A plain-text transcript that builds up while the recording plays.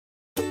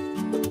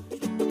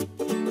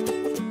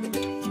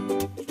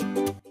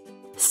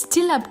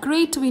Still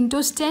upgrade to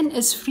Windows 10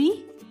 is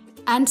free?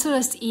 Answer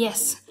is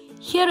yes.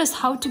 Here is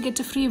how to get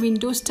a free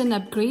Windows 10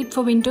 upgrade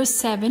for Windows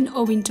 7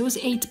 or Windows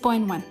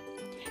 8.1.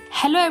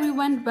 Hello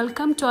everyone,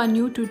 welcome to our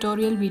new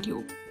tutorial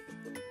video.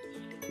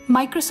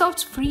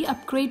 Microsoft's free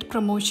upgrade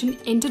promotion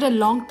ended a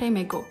long time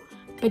ago,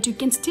 but you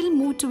can still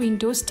move to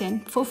Windows 10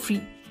 for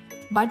free.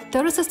 But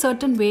there is a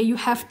certain way you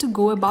have to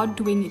go about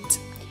doing it.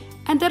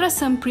 And there are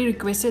some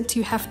prerequisites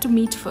you have to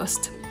meet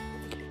first.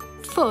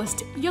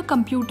 First, your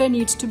computer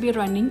needs to be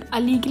running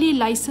a legally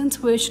licensed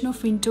version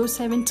of Windows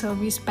 7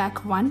 Service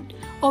Pack 1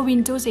 or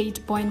Windows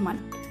 8.1.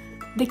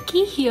 The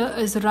key here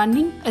is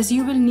running, as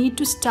you will need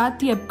to start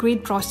the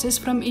upgrade process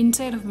from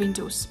inside of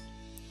Windows.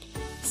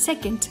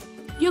 Second,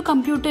 your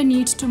computer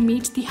needs to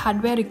meet the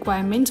hardware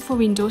requirements for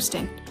Windows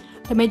 10.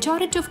 The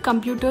majority of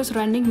computers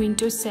running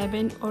Windows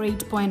 7 or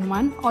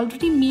 8.1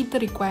 already meet the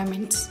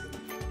requirements.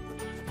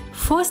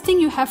 First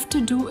thing you have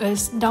to do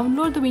is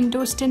download the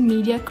Windows 10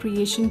 Media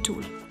Creation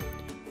Tool.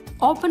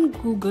 Open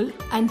Google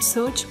and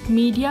search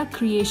Media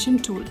Creation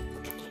Tool.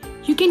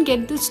 You can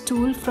get this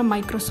tool from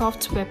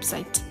Microsoft's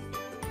website.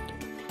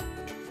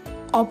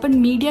 Open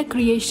Media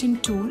Creation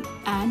Tool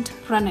and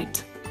run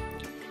it.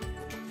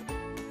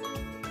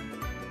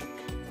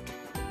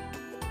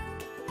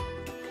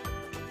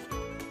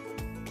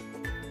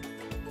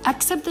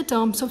 Accept the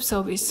terms of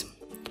service.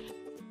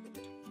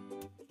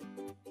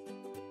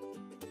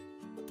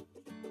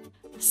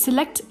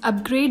 Select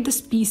Upgrade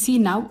this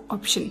PC now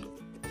option.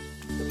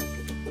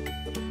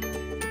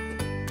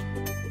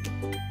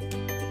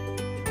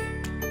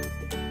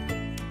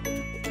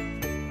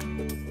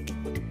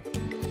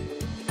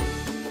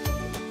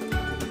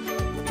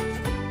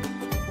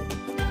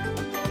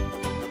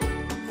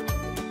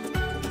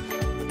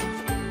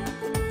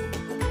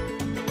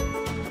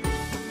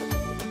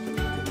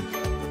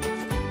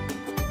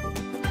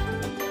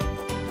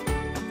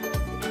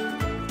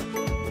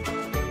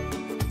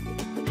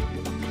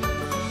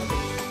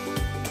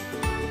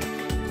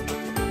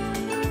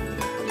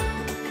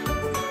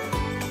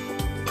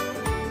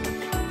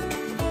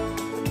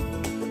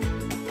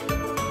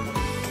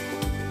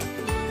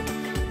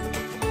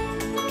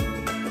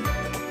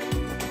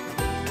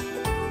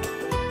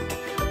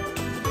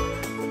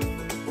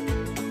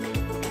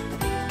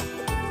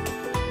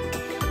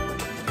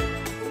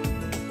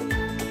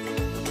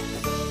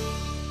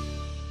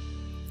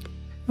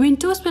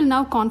 Windows will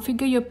now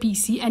configure your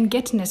PC and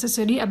get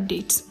necessary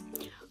updates.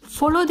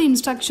 Follow the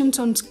instructions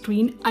on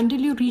screen until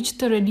you reach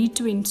the Ready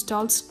to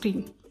Install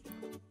screen.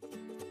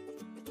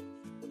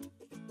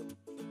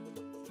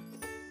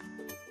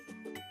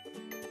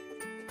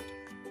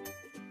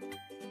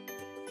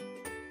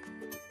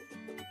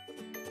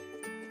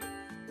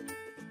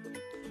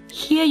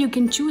 Here you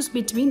can choose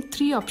between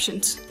three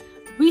options.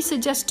 We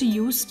suggest to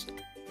use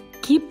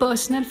Keep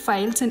Personal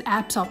Files and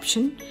Apps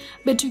option,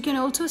 but you can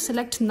also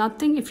select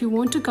Nothing if you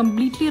want to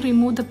completely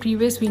remove the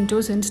previous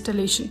Windows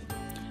installation.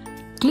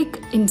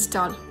 Click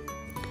Install.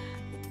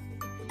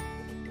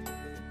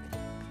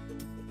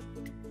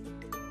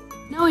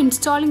 Now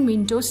installing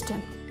Windows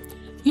 10.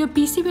 Your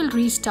PC will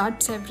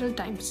restart several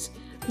times.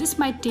 This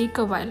might take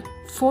a while.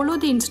 Follow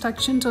the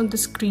instructions on the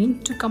screen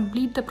to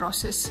complete the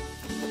process.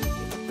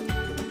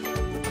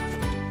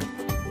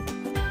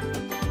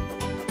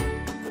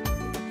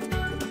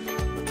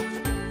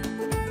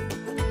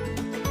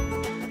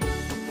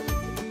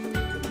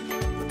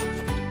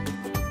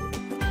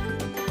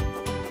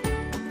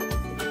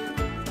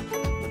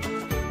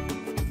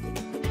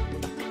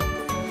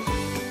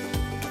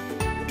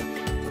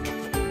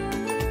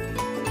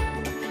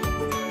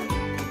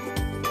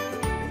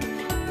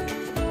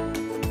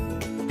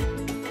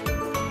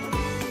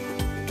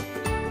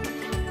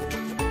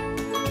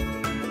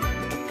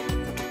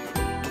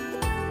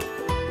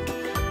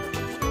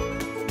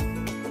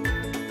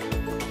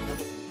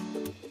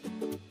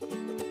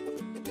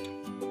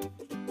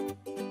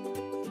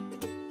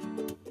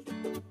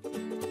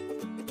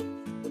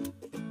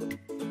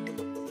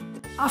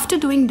 After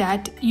doing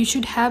that, you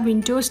should have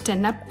Windows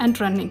 10 up and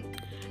running.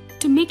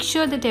 To make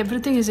sure that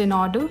everything is in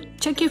order,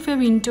 check if your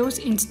Windows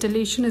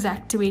installation is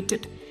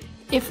activated.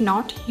 If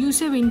not, use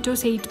your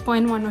Windows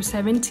 8.1 or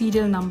 7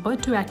 serial number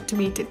to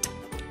activate it.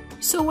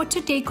 So what's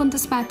your take on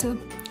this matter?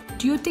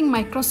 Do you think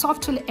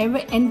Microsoft will ever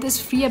end this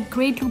free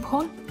upgrade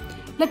loophole?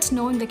 Let's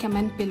know in the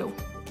comment below.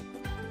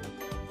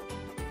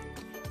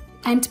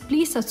 And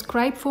please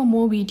subscribe for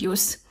more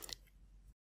videos.